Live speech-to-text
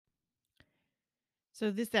So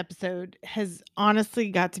this episode has honestly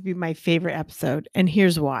got to be my favorite episode, and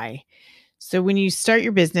here's why. So when you start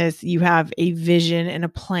your business, you have a vision and a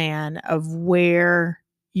plan of where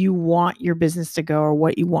you want your business to go or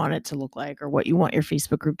what you want it to look like or what you want your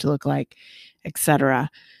Facebook group to look like, etc.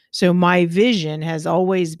 So my vision has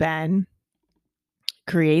always been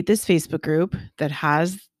create this Facebook group that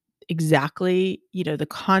has exactly, the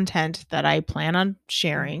content that I plan on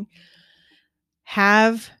sharing,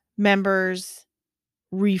 have members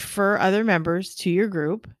refer other members to your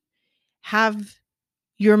group, have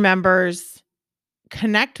your members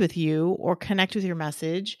connect with you or connect with your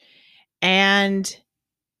message and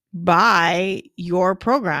buy your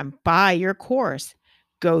program, buy your course,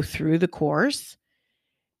 go through the course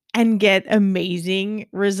and get amazing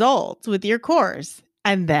results with your course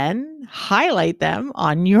and then highlight them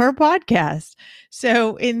on your podcast.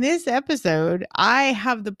 So, in this episode, I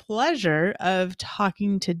have the pleasure of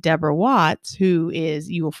talking to Deborah Watts, who is,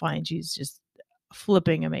 you will find she's just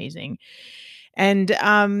flipping amazing. And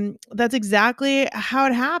that's exactly how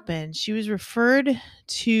it happened. She was referred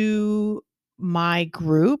to my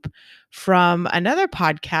group from another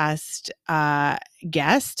podcast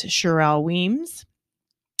guest, Sherelle Weems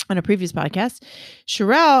on a previous podcast.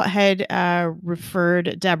 Sherelle had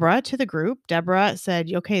referred Deborah to the group. Deborah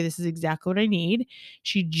said, okay, this is exactly what I need.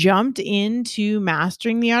 She jumped into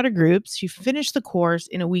mastering the art of groups. She finished the course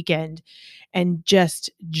in a weekend and just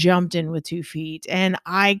jumped in with 2 feet. And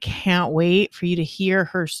I can't wait for you to hear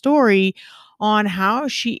her story on how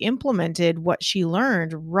she implemented what she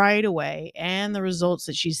learned right away and the results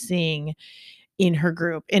that she's seeing in her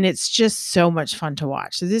group. And it's just so much fun to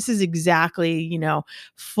watch. So this is exactly,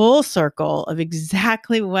 full circle of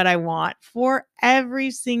exactly what I want for every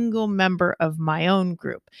single member of my own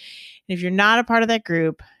group. And if you're not a part of that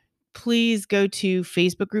group, please go to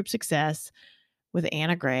Facebook Group Success with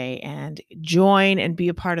Anna Gray and join and be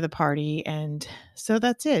a part of the party. And so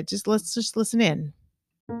that's it. Let's just listen in.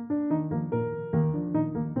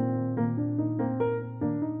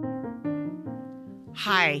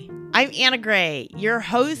 Hi, I'm Anna Gray, your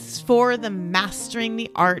host for the Mastering the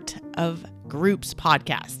Art of Groups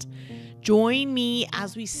podcast. Join me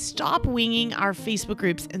as we stop winging our Facebook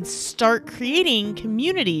groups and start creating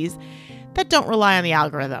communities that don't rely on the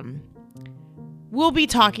algorithm. We'll be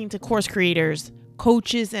talking to course creators,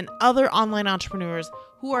 coaches, and other online entrepreneurs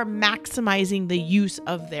who are maximizing the use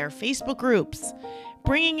of their Facebook groups,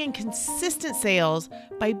 bringing in consistent sales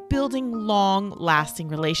by building long-lasting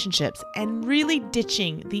relationships and really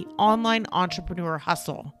ditching the online entrepreneur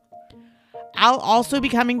hustle. I'll also be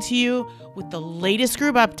coming to you with the latest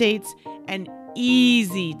group updates and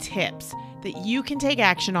easy tips that you can take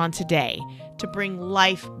action on today to bring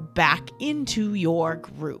life back into your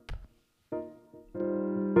group.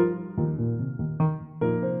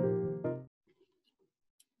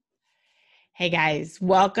 Hey guys,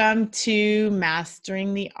 welcome to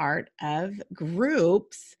Mastering the Art of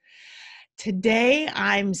Groups. Today,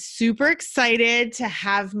 I'm super excited to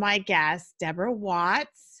have my guest, Deborah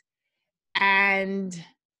Watts. And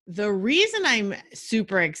the reason I'm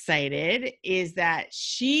super excited is that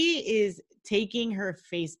she is taking her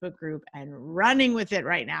Facebook group and running with it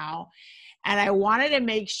right now. And I wanted to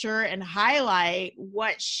make sure and highlight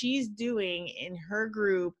what she's doing in her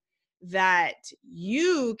group that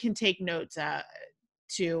you can take notes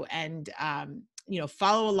to and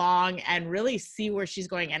follow along and really see where she's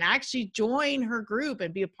going and actually join her group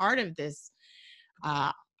and be a part of this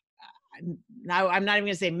now I'm not even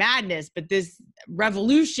going to say madness, but this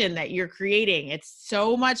revolution that you're creating. It's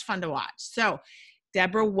so much fun to watch. So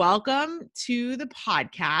Deborah, welcome to the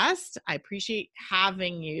podcast. I appreciate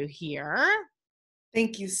having you here.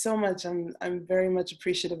 Thank you so much. I'm very much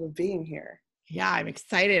appreciative of being here. Yeah, I'm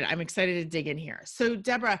excited. I'm excited to dig in here. So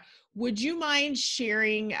Deborah, would you mind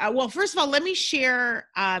sharing, well, first of all, let me share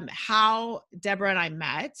how Deborah and I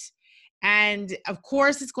met. And of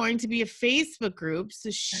course, it's going to be a Facebook group.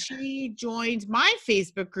 So she joined my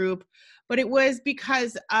Facebook group, but it was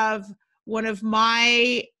because of one of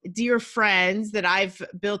my dear friends that I've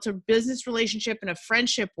built a business relationship and a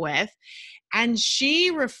friendship with. And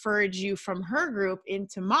she referred you from her group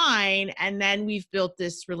into mine. And then we've built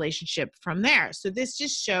this relationship from there. So this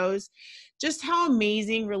just shows just how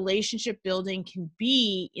amazing relationship building can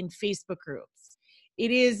be in Facebook groups.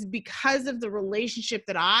 It is because of the relationship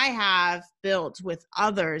that I have built with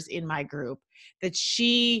others in my group that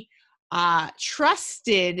she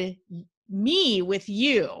trusted me with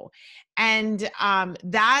you. And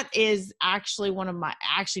that is actually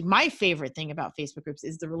my favorite thing about Facebook groups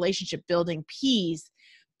is the relationship building piece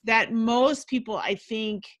that most people, I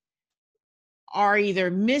think, are either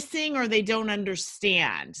missing or they don't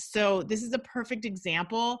understand. So this is a perfect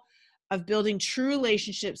example of building true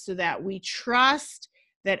relationships so that we trust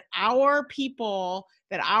that our people,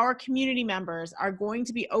 that our community members are going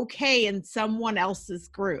to be okay in someone else's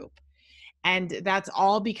group. And that's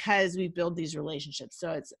all because we build these relationships.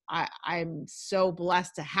 So I'm so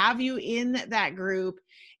blessed to have you in that group.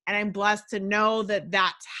 And I'm blessed to know that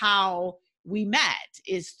that's how we met,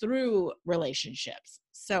 is through relationships.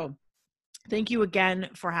 So thank you again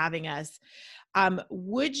for having us.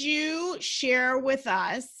 Would you share with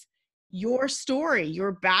us your story,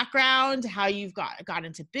 your background, how you've got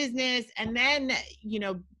into business, and then,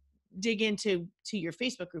 dig into your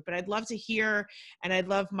Facebook group? And I'd love to hear, and I'd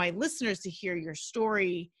love my listeners to hear your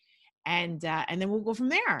story, and then we'll go from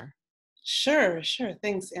there. Sure.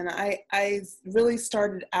 Thanks. And I really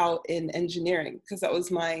started out in engineering because that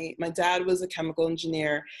was my dad was a chemical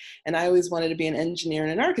engineer, and I always wanted to be an engineer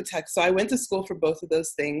and an architect. So I went to school for both of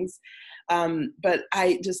those things. But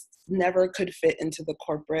I just never could fit into the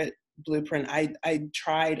corporate blueprint. I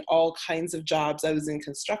tried all kinds of jobs. I was in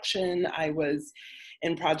construction. I was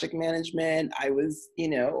in project management. I was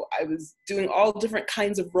doing all different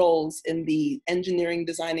kinds of roles in the engineering,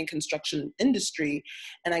 design, and construction industry.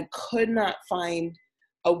 And I could not find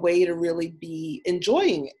a way to really be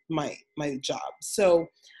enjoying my job. So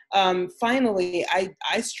finally,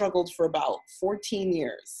 I struggled for about 14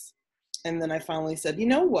 years. And then I finally said, you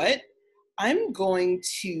know what? I'm going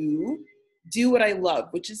to do what I love,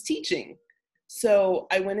 which is teaching. So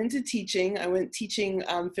I went into teaching. I went teaching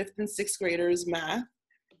fifth and sixth graders math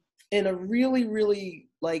in a really, really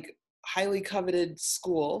like highly coveted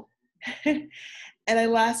school. And I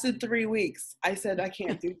lasted 3 weeks. I said, I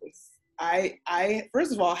can't do this. I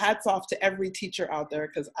first of all, hats off to every teacher out there,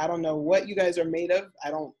 because I don't know what you guys are made of. I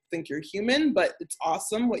don't think you're human, but it's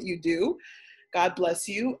awesome what you do. God bless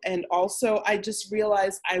you. And also, I just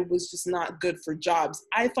realized I was just not good for jobs.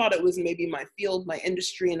 I thought it was maybe my field, my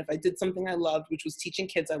industry, and if I did something I loved, which was teaching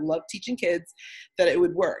kids, I love teaching kids, that it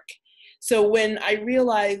would work. So when I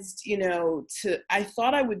realized, I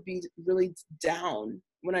thought I would be really down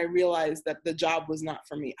when I realized that the job was not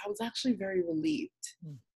for me. I was actually very relieved.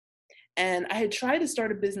 And I had tried to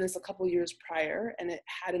start a business a couple of years prior, and it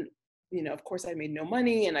hadn't, of course I made no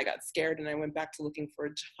money, and I got scared and I went back to looking for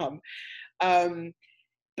a job.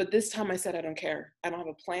 But this time I said, I don't care. I don't have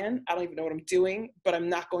a plan. I don't even know what I'm doing, but I'm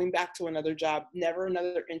not going back to another job, never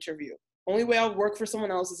another interview. Only way I'll work for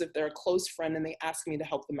someone else is if they're a close friend and they ask me to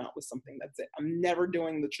help them out with something. That's it. I'm never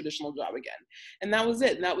doing the traditional job again. And that was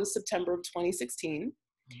it. And that was September of 2016.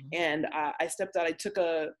 Mm-hmm. And I stepped out. I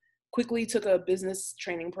quickly took a business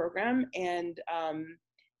training program, and,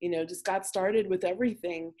 just got started with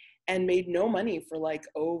everything and made no money for like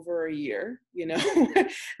over a year,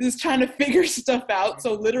 just trying to figure stuff out.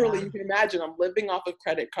 So literally, you can imagine I'm living off of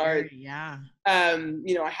credit cards. Yeah.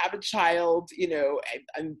 I have a child,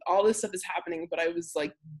 and all this stuff is happening, but I was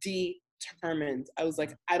like determined. I was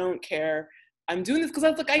like, I don't care. I'm doing this because I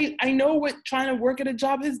was like, I know what trying to work at a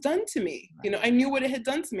job has done to me. Right. I knew what it had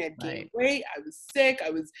done to me. I'd gained weight. I was sick. I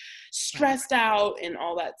was stressed out and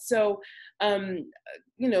all that. So,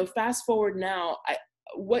 fast forward now,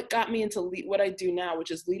 what got me into what I do now,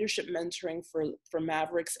 which is leadership mentoring for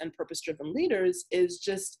Mavericks and purpose-driven leaders, is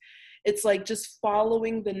it's like just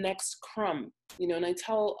following the next crumb, and I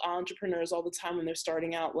tell entrepreneurs all the time when they're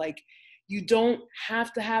starting out, like, you don't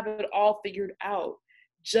have to have it all figured out.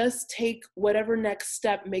 Just take whatever next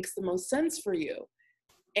step makes the most sense for you.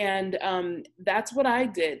 And that's what I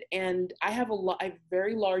did. And I have a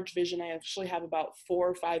very large vision. I actually have about 4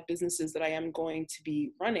 or 5 businesses that I am going to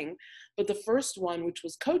be running. But the first one, which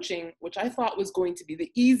was coaching, which I thought was going to be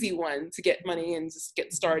the easy one to get money and just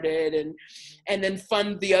get started and then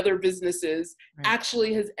fund the other businesses,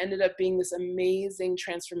 actually has ended up being this amazing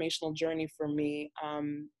transformational journey for me,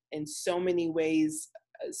 in so many ways,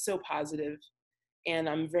 so positive. And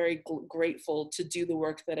I'm very grateful to do the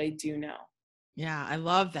work that I do now. Yeah, I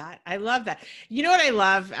love that. You know what I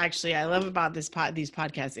love, actually, I love about these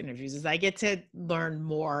podcast interviews is I get to learn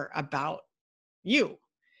more about you.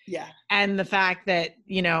 Yeah. And the fact that,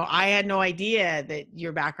 I had no idea that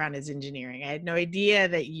your background is engineering. I had no idea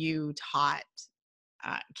that you taught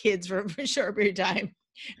kids for a short period of time.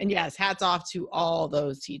 And yes, hats off to all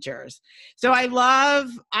those teachers. So I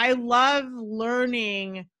love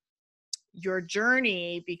learning your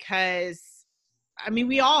journey, because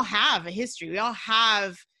we all have a history. We all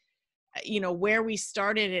have, where we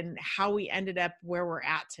started and how we ended up where we're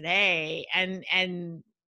at today. And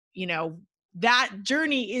that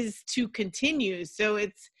journey is to continue. So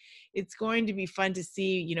it's going to be fun to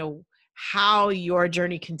see, how your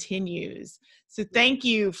journey continues. So thank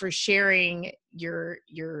you for sharing, your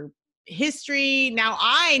history. Now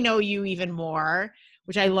I know you even more,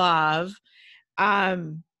 which I love.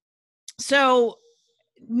 So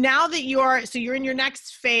now that you're in your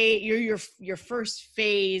next phase, your first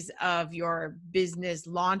phase of your business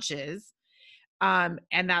launches, and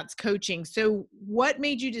that's coaching. So what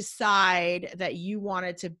made you decide that you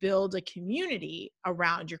wanted to build a community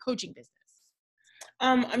around your coaching business?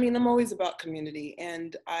 I mean, I'm always about community,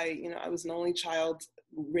 and I was an only child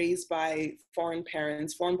raised by foreign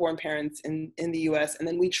born parents in the U.S., and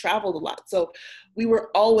then we traveled a lot. So we were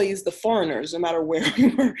always the foreigners, no matter where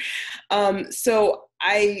we were. So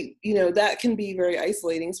that can be very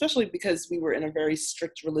isolating, especially because we were in a very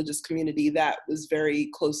strict religious community that was very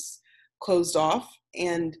closed off,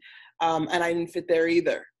 and I didn't fit there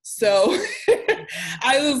either. So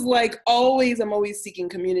I was like, I'm always seeking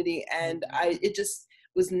community, and it just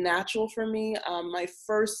was natural for me.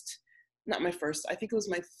 Not my first, I think it was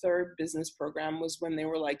my third business program was when they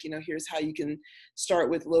were like, here's how you can start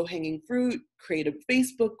with low hanging fruit, create a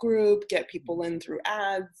Facebook group, get people in through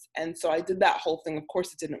ads. And so I did that whole thing. Of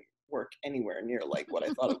course, it didn't work anywhere near like what I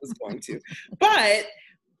thought it was going to, but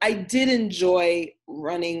I did enjoy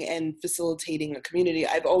running and facilitating a community.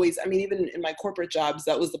 Even in my corporate jobs,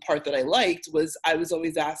 that was the part that I liked, was I was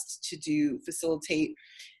always asked to facilitate,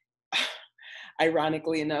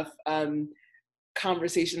 ironically enough,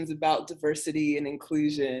 conversations about diversity and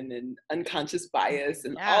inclusion and unconscious bias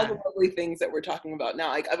and all the lovely things that we're talking about now.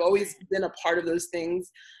 Like, I've always been a part of those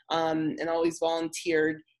things, and always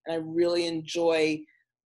volunteered, and I really enjoy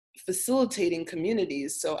facilitating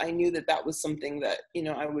communities. So I knew that was something that,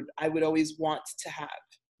 I would always want to have.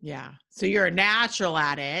 Yeah. So you're a natural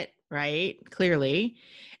at it, right? Clearly.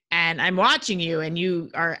 And I'm watching you, and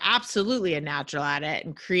you are absolutely a natural at it,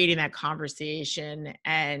 and creating that conversation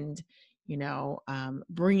and,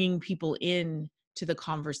 bringing people in to the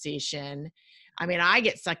conversation. I mean, I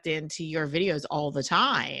get sucked into your videos all the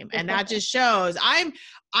time, and that just shows I'm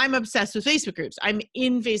obsessed with Facebook groups. I'm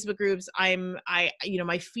in Facebook groups.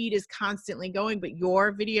 My feed is constantly going, but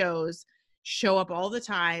your videos show up all the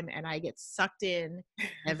time, and I get sucked in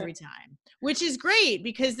every time, which is great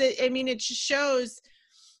because it just shows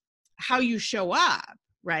how you show up,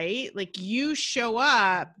 right? Like, you show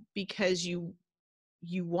up because you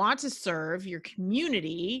want to serve your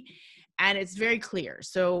community, and it's very clear.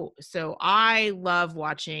 So I love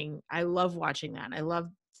watching that. I love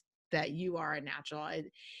that you are a natural.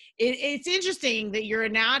 It's interesting that you're a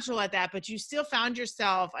natural at that, but you still found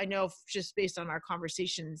yourself, I know just based on our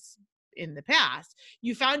conversations in the past,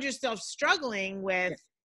 you found yourself struggling with,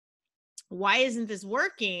 why isn't this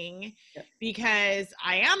working? Yeah. Because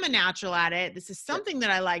I am a natural at it. This is something that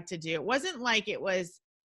I like to do. It wasn't like it was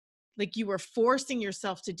like you were forcing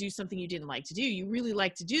yourself to do something you didn't like to do. You really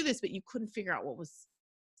like to do this, but you couldn't figure out what was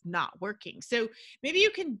not working. So maybe you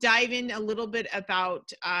can dive in a little bit about,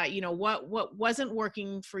 what wasn't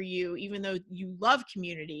working for you, even though you love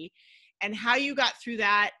community, and how you got through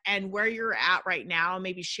that, and where you're at right now.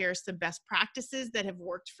 Maybe share some best practices that have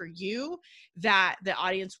worked for you that the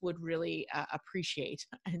audience would really appreciate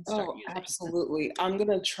and start using. Absolutely. I'm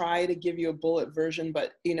going to try to give you a bullet version,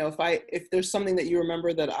 but if there's something that you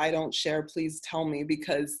remember that I don't share, please tell me,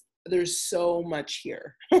 because there's so much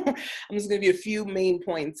here. I'm just going to give you a few main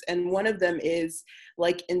points. And one of them is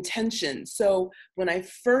like intention. So when I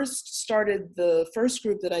first started the first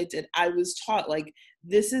group that I did, I was taught like,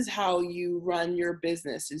 this is how you run your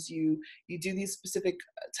business, is you do these specific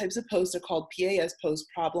types of posts. They're called PAS posts: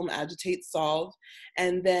 problem, agitate, solve.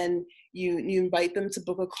 And then you invite them to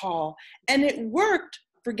book a call. And it worked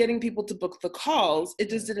for getting people to book the calls. It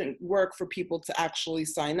just didn't work for people to actually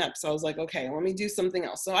sign up. So I was like, okay, let me do something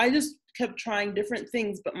else. So I just kept trying different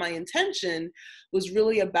things, but my intention was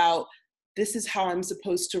really about, this is how I'm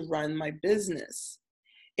supposed to run my business.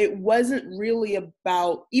 It wasn't really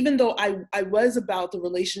about, even though I was about the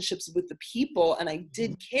relationships with the people and I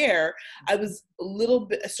did care, I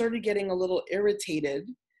started getting a little irritated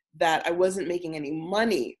that I wasn't making any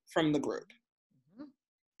money from the group.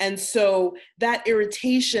 And so that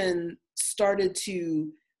irritation started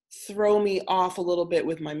to throw me off a little bit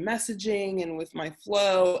with my messaging and with my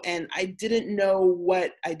flow. And I didn't know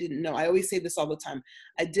what I didn't know. I always say this all the time.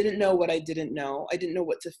 I didn't know what I didn't know. I didn't know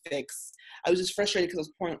what to fix. I was just frustrated because I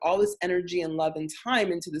was pouring all this energy and love and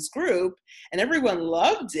time into this group, and everyone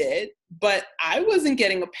loved it, but I wasn't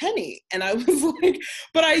getting a penny. And I was like,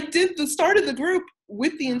 but I did the start of the group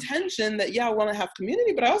with the intention that, I want to have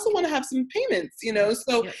community, but I also want to have some payments,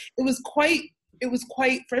 so it was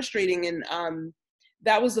quite frustrating. And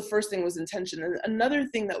that was the first thing, was intention. And another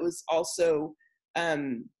thing that was also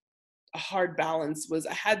a hard balance was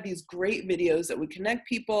I had these great videos that would connect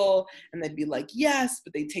people and they'd be like, yes,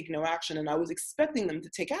 but they'd take no action. And I was expecting them to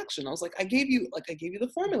take action. I was like, I gave you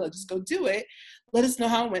the formula, just go do it. Let us know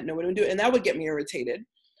how it went. Nobody would do it. And that would get me irritated.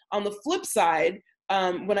 On the flip side,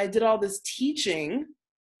 when I did all this teaching,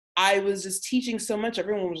 I was just teaching so much.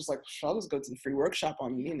 Everyone was just like, I'll just go to the free workshop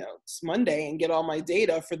on, it's Monday and get all my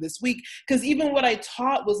data for this week. Because even what I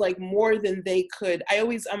taught was like more than they could.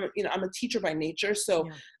 I'm a teacher by nature. So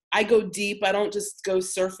yeah. I go deep. I don't just go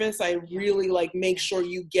surface. I really like make sure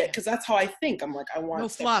you get, because that's how I think. I'm like, I want no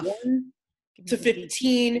fluff. 1 to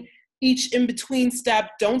 15, each in between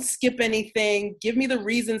step. Don't skip anything. Give me the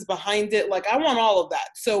reasons behind it. Like I want all of that.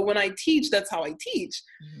 So when I teach, that's how I teach.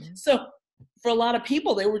 Mm-hmm. So for a lot of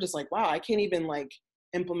people, they were just like, wow, I can't even like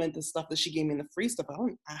implement the stuff that she gave me in the free stuff.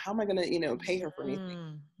 How am I going to, pay her for anything?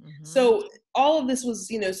 Mm-hmm. So all of this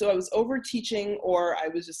was, so I was over teaching, or I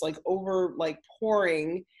was just like over like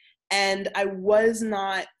pouring, and I was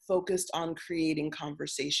not focused on creating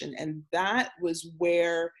conversation. And that was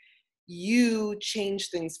where you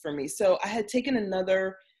changed things for me. So I had taken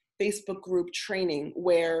another Facebook group training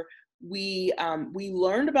where we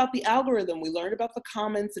learned about the algorithm. We learned about the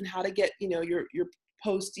comments and how to get, your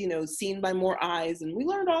post, seen by more eyes. And we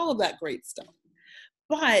learned all of that great stuff.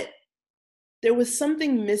 But there was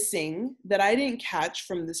something missing that I didn't catch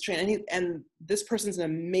from this training. And this person's an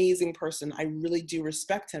amazing person. I really do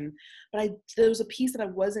respect him. But there was a piece that I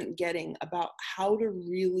wasn't getting about how to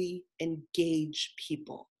really engage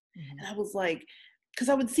people. Mm-hmm. And I was like, because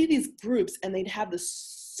I would see these groups and they'd have the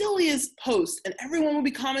silliest posts and everyone would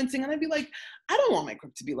be commenting, and I'd be like, I don't want my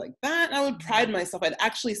group to be like that. And I would pride myself. I'd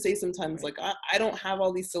actually say sometimes like, I don't have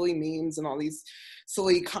all these silly memes and all these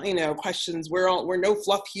silly, questions. We're no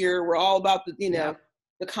fluff here. We're all about the,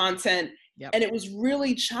 the content. Yep. And it was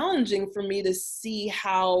really challenging for me to see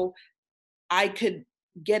how I could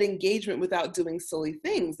get engagement without doing silly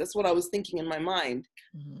things. That's what I was thinking in my mind.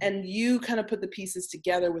 Mm-hmm. And you kind of put the pieces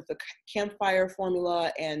together with the campfire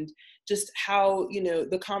formula and just how,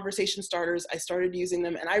 the conversation starters, I started using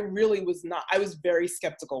them. And I really I was very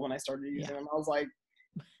skeptical when I started using them. I was like,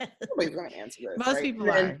 nobody's going to answer this. Most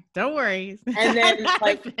people are. Don't worry. And then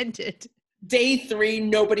like day 3,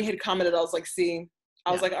 nobody had commented. I was like,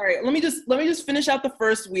 I was like, all right, let me just finish out the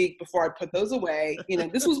first week before I put those away.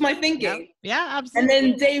 This was my thinking. Yeah, absolutely.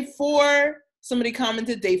 And then day 4, somebody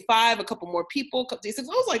commented. Day 5, a couple more people. Day 6,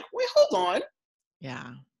 I was like, wait, hold on.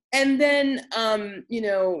 Yeah. And then,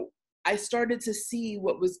 I started to see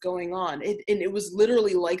what was going on. And it was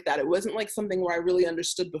literally like that. It wasn't like something where I really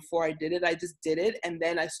understood before I did it. I just did it. And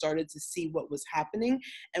then I started to see what was happening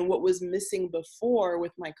and what was missing before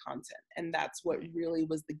with my content. And that's what really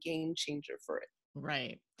was the game changer for it.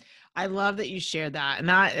 Right. I love that you shared that. And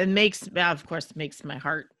that makes my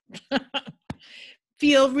heart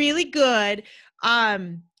feel really good.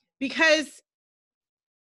 Because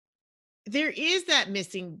there is that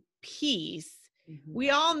missing piece. Mm-hmm. We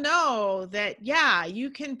all know that, you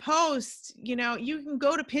can post, you can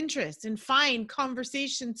go to Pinterest and find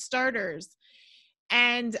conversation starters.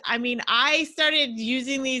 And I mean, I started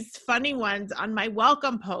using these funny ones on my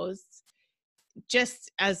welcome posts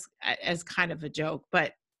just as kind of a joke,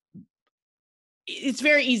 but it's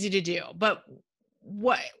very easy to do. But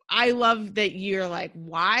what I love that you're like,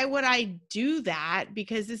 why would I do that?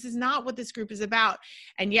 Because this is not what this group is about.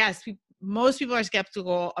 And yes, most people are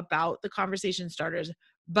skeptical about the conversation starters,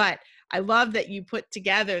 but I love that you put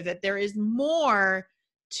together that there is more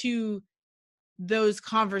to those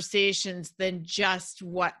conversations than just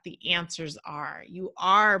what the answers are. You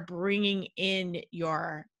are bringing in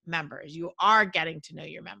your members. You are getting to know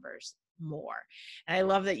your members more. And I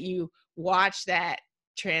love that you watch that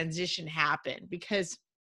transition happen, because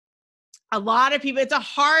a lot of people, it's a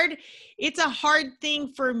hard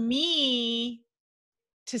thing for me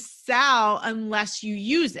to sell unless you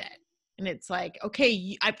use it. And it's like,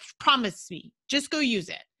 okay, I promise me, just go use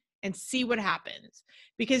it and see what happens.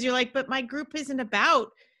 Because you're like, but my group isn't about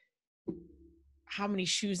how many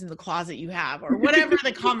shoes in the closet you have or whatever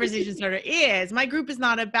the conversation starter is. My group is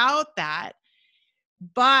not about that.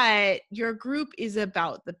 But your group is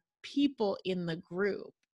about the people in the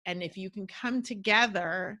group. And if you can come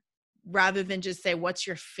together rather than just say, what's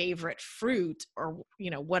your favorite fruit, or,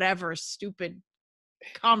 whatever stupid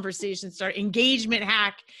conversation start engagement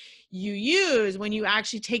hack you use, when you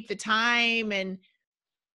actually take the time and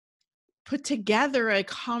put together a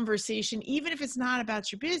conversation, even if it's not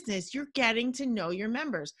about your business, you're getting to know your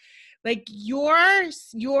members. Like your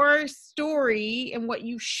story and what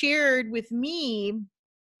you shared with me,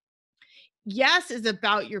 yes, is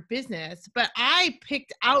about your business, but I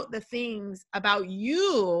picked out the things about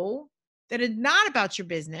you that is not about your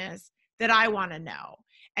business that I want to know.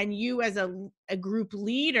 And you as a group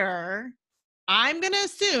leader, I'm going to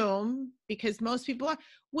assume, because most people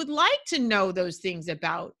would like to know those things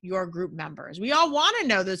about your group members. We all want to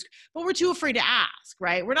know those, but we're too afraid to ask,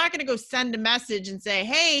 right? We're not going to go send a message and say,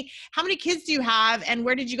 hey, how many kids do you have? And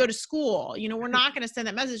where did you go to school? You know, we're not going to send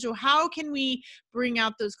that message. So how can we bring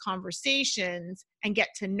out those conversations and get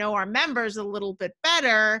to know our members a little bit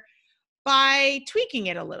better by tweaking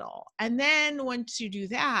it a little? And then once you do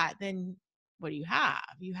that, then what do you have?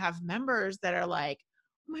 You have members that are like,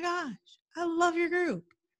 oh my gosh, I love your group,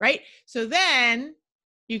 right? So then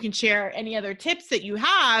you can share any other tips that you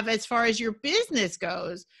have as far as your business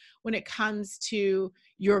goes when it comes to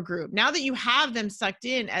your group. Now that you have them sucked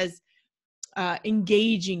in as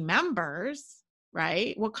engaging members,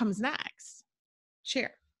 right? What comes next?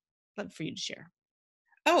 Share. Love for you to share.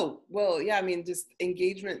 Oh, well, yeah, I mean, just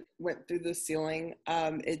engagement went through the ceiling.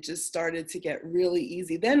 It just started to get really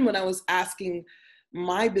easy. Then when I was asking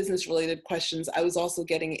my business related questions, I was also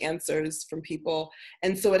getting answers from people.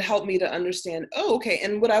 And so it helped me to understand, oh, okay.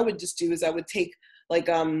 And what I would just do is I would take like,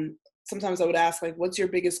 sometimes I would ask like, what's your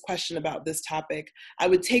biggest question about this topic? I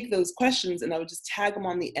would take those questions and I would just tag them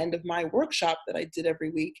on the end of my workshop that I did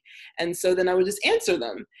every week. And so then I would just answer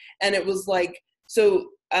them. And it was like, so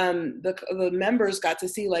the members got to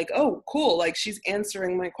see like, oh, cool, like she's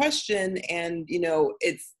answering my question, and you know,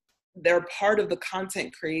 they're part of the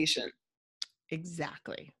content creation.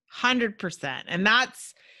 Exactly. 100%. And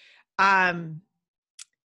that's, I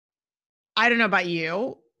don't know about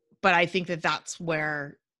you, but I think that that's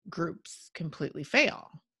where groups completely fail,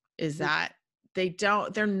 is that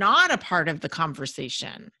they're not a part of the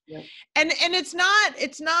conversation. Yeah. And it's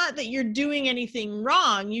not that you're doing anything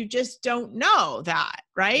wrong. You just don't know that,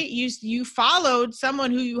 right? You followed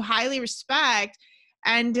someone who you highly respect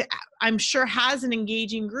and I'm sure has an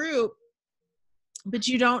engaging group, but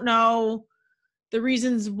you don't know the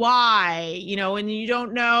reasons why, you know, and you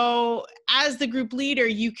don't know, as the group leader,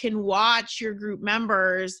 you can watch your group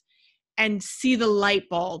members and see the light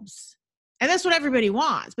bulbs. And that's what everybody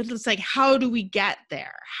wants. But it's like, how do we get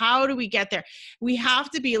there? How do we get there? We have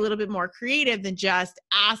to be a little bit more creative than just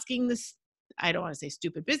asking this, I don't want to say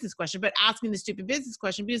stupid business question, but asking the stupid business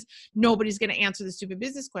question, because nobody's going to answer the stupid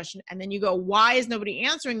business question. And then you go, why is nobody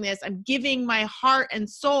answering this? I'm giving my heart and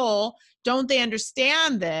soul. Don't they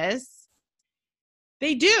understand this?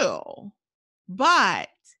 They do. But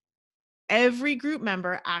every group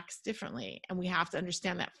member acts differently, and we have to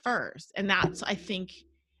understand that first. And that's, I think,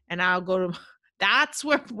 and I'll go to, that's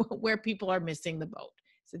where people are missing the boat.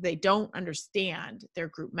 So they don't understand their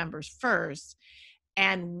group members first.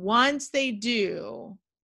 And once they do,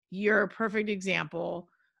 you're a perfect example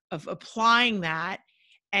of applying that.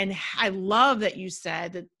 And I love that you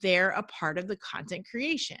said that they're a part of the content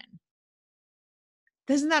creation.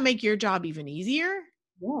 Doesn't that make your job even easier?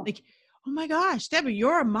 Yeah. Like, oh my gosh, Deborah,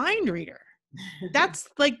 you're a mind reader. That's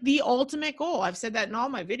like the ultimate goal. I've said that in all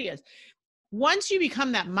my videos. Once you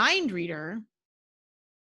become that mind reader,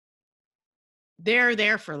 they're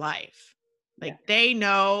there for life. Like, yeah, they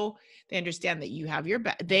know, they understand that you have your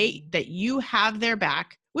back, that you have their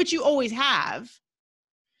back, which you always have,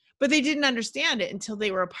 but they didn't understand it until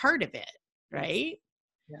they were a part of it, right?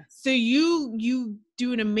 Yes. So you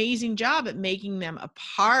do an amazing job at making them a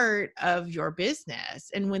part of your business.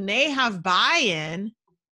 And when they have buy-in,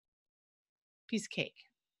 piece of cake.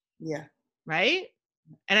 Yeah. Right?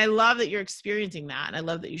 And I love that you're experiencing that. And I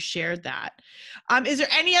love that you shared that. Is there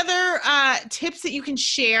any other tips that you can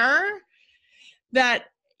share that,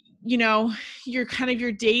 you know, your kind of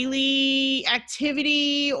your daily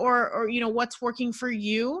activity or, you know, what's working for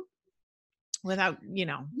you without, you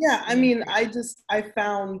know? Yeah. I mean, I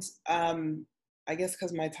found, I guess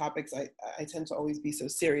because my topics, I tend to always be so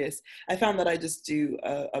serious. I found that I just do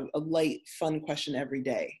a light, fun question every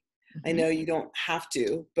day. Mm-hmm. I know you don't have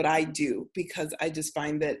to, but I do, because I just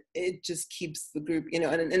find that it just keeps the group, you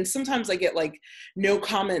know, and sometimes I get like no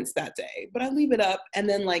comments that day, but I leave it up. And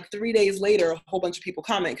then like 3 days later, a whole bunch of people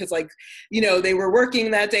comment because, like, you know, they were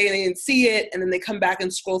working that day and they didn't see it. And then they come back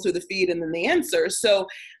and scroll through the feed and then they answer. So,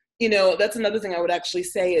 you know, that's another thing I would actually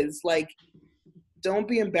say is like, don't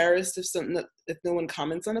be embarrassed if no one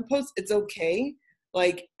comments on a post. It's okay.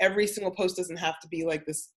 Like, every single post doesn't have to be like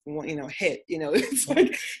this, you know, hit, you know, it's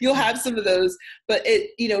like you'll have some of those, but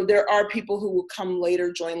it, you know, there are people who will come later,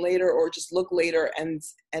 join later, or just look later and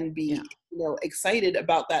be, yeah, you know, excited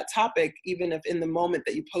about that topic, even if in the moment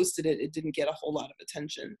that you posted it, it didn't get a whole lot of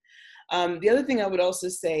attention. The other thing I would also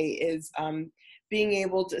say is being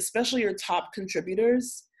able to, especially your top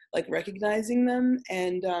contributors, like recognizing them.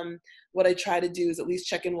 And what I try to do is at least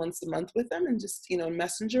check in once a month with them and just,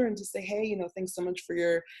 Messenger, and just say, hey, thanks so much for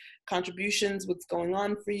your contributions. What's going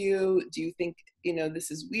on for you? Do you think,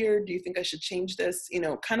 this is weird? Do you think I should change this?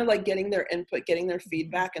 Kind of like getting their input, getting their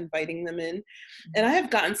feedback, inviting them in. And I have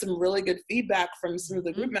gotten some really good feedback from some of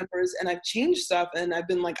the group members, and I've changed stuff, and I've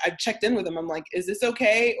checked in with them. I'm like, is this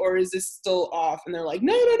okay? Or is this still off? And they're like,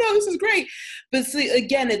 no, this is great. But see,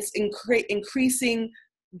 again, it's increasing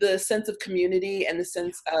the sense of community and the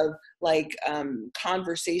sense of like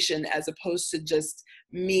conversation, as opposed to just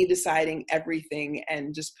me deciding everything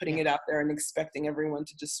and just putting it out there and expecting everyone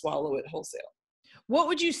to just swallow it wholesale. What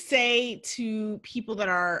would you say to people that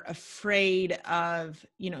are afraid of,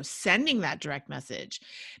 sending that direct message?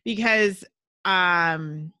 Because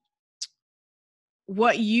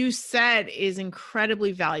what you said is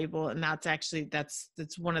incredibly valuable, and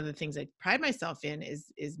that's one of the things I pride myself in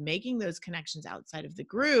is making those connections outside of the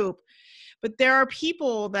group. But there are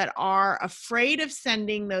people that are afraid of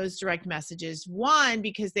sending those direct messages. One,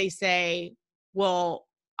 because they say, well,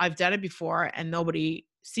 I've done it before and nobody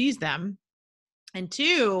sees them. And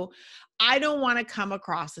two, I don't want to come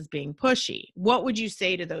across as being pushy. What would you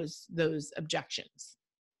say to those objections?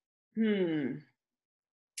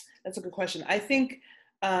 That's a good question. I think,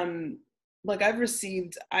 like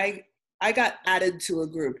I got added to a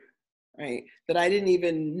group, right, that I didn't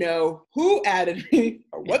even know who added me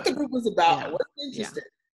or what the group was about or what I was interested.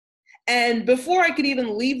 And before I could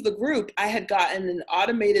even leave the group, I had gotten an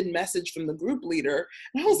automated message from the group leader.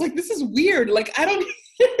 And I was like, this is weird. Like, I don't,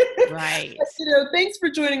 right. Thanks for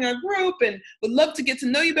joining our group and would love to get to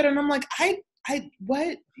know you better. And I'm like,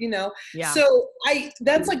 what, So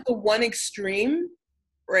that's like the one extreme,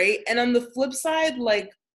 right? And on the flip side,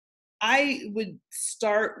 like, I would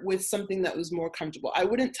start with something that was more comfortable. I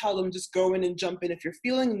wouldn't tell them just go in and jump in. If you're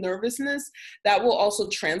feeling nervousness, that will also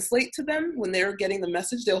translate to them when they're getting the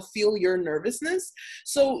message. They'll feel your nervousness.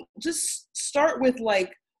 So just start with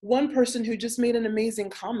like one person who just made an amazing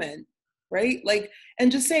comment, right? Like,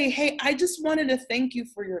 and just say, hey, I just wanted to thank you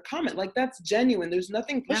for your comment. Like, that's genuine. There's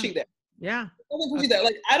nothing pushy there. Yeah. Nothing pushy there.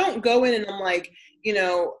 Like, I don't go in and I'm like,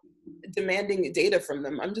 demanding data from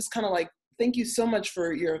them. I'm just kind of like, thank you so much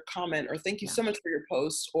for your comment, or thank you so much for your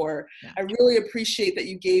post, or I really appreciate that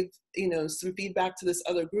you gave, some feedback to this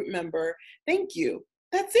other group member. Thank you.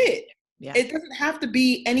 That's it. Yeah. It doesn't have to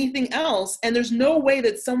be anything else. And there's no way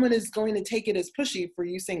that someone is going to take it as pushy for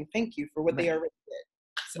you saying thank you for what they already did.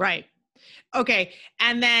 So. Right. Okay.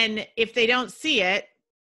 And then if they don't see it,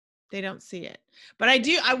 they don't see it. But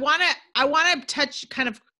I want to touch, kind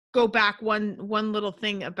of go back one little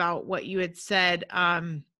thing about what you had said,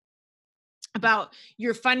 about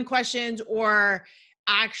your fun questions, or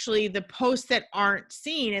actually the posts that aren't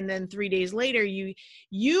seen. And then 3 days later, you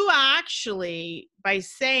actually, by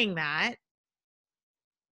saying that,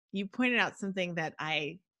 you pointed out something that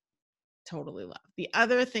I totally love. The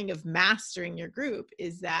other thing of mastering your group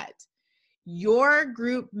is that your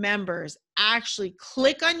group members actually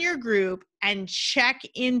click on your group and check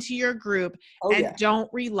into your group don't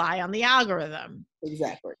rely on the algorithm.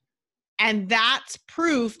 Exactly. And that's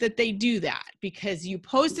proof that they do that, because you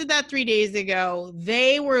posted that 3 days ago.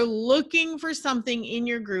 They were looking for something in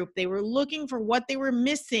your group. They were looking for what they were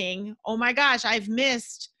missing. Oh my gosh, I've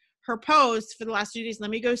missed her post for the last 2 days.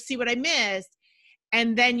 Let me go see what I missed.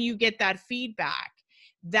 And then you get that feedback.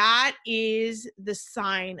 That is the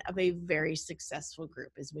sign of a very successful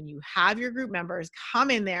group, is when you have your group members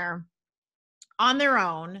come in there on their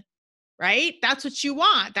own, right? That's what you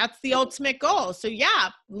want. That's the ultimate goal. So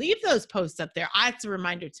yeah, leave those posts up there. It's a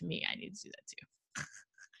reminder to me. I need to do that too.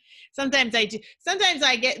 Sometimes I do. Sometimes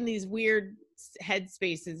I get in these weird head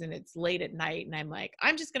spaces and it's late at night and I'm like,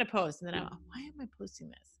 I'm just going to post. And then I'm like, why am I posting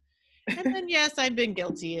this? And then yes, I've been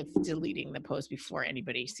guilty of deleting the post before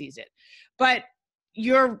anybody sees it. But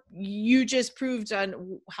you just proved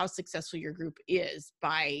on how successful your group is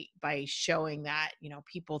by showing that,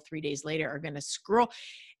 people 3 days later are going to scroll.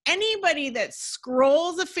 Anybody that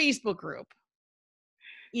scrolls a Facebook group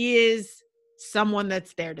is someone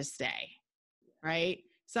that's there to stay, right?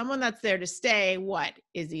 Someone that's there to stay, what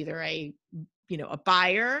is either a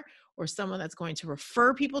buyer, or someone that's going to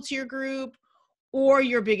refer people to your group, or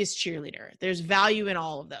your biggest cheerleader. There's value in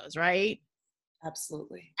all of those, right?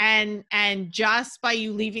 Absolutely. And just by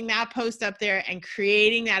you leaving that post up there and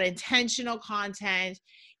creating that intentional content,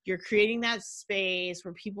 you're creating that space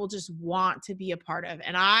where people just want to be a part of.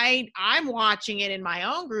 And I'm watching it in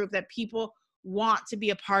my own group that people want to be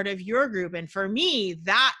a part of your group. And for me,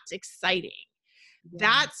 that's exciting. Yeah.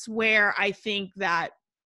 That's where I think that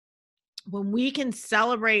when we can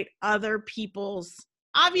celebrate other people's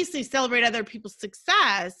obviously celebrate other people's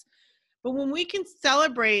success, but when we can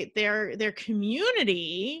celebrate their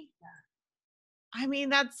community, I mean,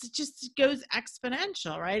 that's just goes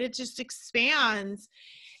exponential, right? It just expands.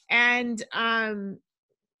 And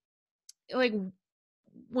like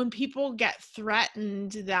when people get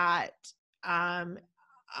threatened that um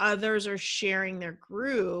others are sharing their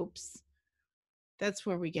groups, that's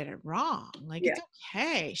where we get it wrong. Like, Yeah. it's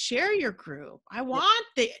okay, share your group.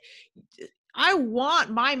 Yeah. I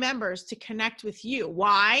want my members to connect with you.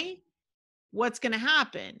 Why? What's going to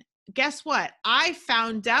happen? Guess what? I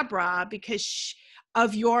found Deborah because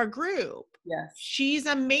of your group. Yes. She's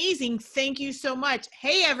amazing. Thank you so much.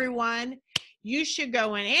 Hey, everyone, you should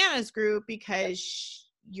go in Anna's group because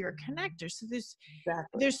you're a connector. So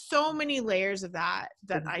there's so many layers of that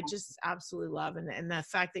I just absolutely love. And the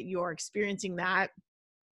fact that you're experiencing that,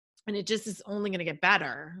 and it just is only going to get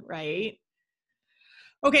better, right?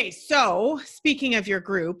 Okay, so speaking of your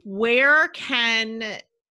group, where can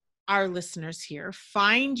our listeners here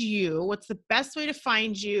find you? What's the best way to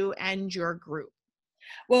find you and your group?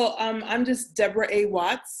 Well, I'm just Deborah A.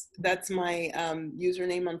 Watts. That's my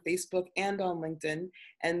username on Facebook and on LinkedIn.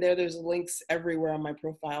 And there's links everywhere on my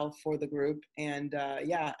profile for the group. And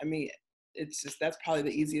yeah, I mean, it's just, that's probably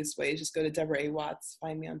the easiest way. Just go to Deborah A. Watts,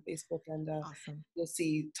 find me on Facebook, and Awesome. you'll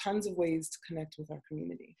see tons of ways to connect with our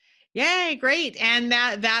community. Yay, great. And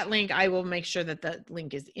that link, I will make sure that the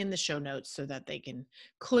link is in the show notes so that they can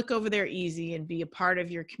click over there easy and be a part of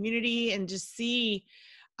your community and just see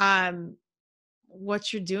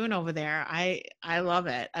what you're doing over there. I love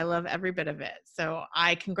it. I love every bit of it. So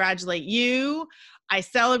I congratulate you. I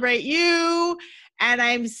celebrate you. And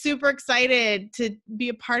I'm super excited to be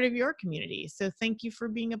a part of your community. So thank you for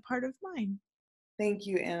being a part of mine. Thank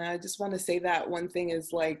you. And I just want to say that one thing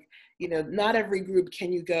is, like, not every group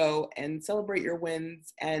can you go and celebrate your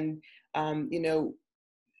wins and,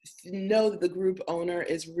 know that the group owner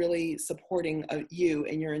is really supporting you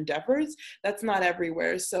in your endeavors. That's not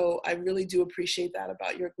everywhere. So I really do appreciate that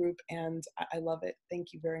about your group, and I love it.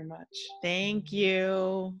 Thank you very much. Thank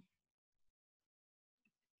you.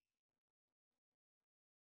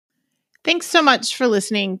 Thanks so much for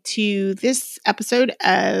listening to this episode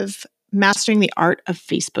of Mastering the Art of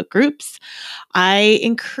Facebook Groups. I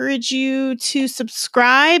encourage you to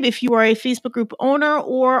subscribe if you are a Facebook group owner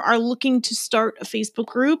or are looking to start a Facebook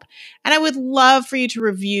group. And I would love for you to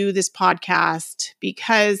review this podcast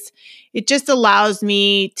because it just allows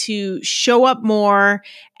me to show up more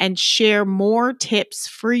and share more tips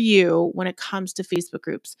for you when it comes to Facebook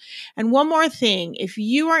groups. And one more thing, if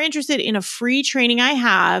you are interested in a free training I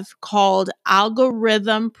have called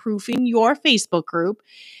Algorithm Proofing Your Facebook Group,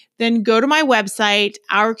 then go to my website,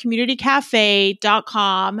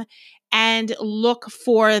 ourcommunitycafe.com, and look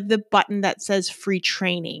for the button that says free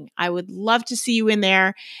training. I would love to see you in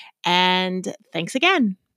there. And thanks again.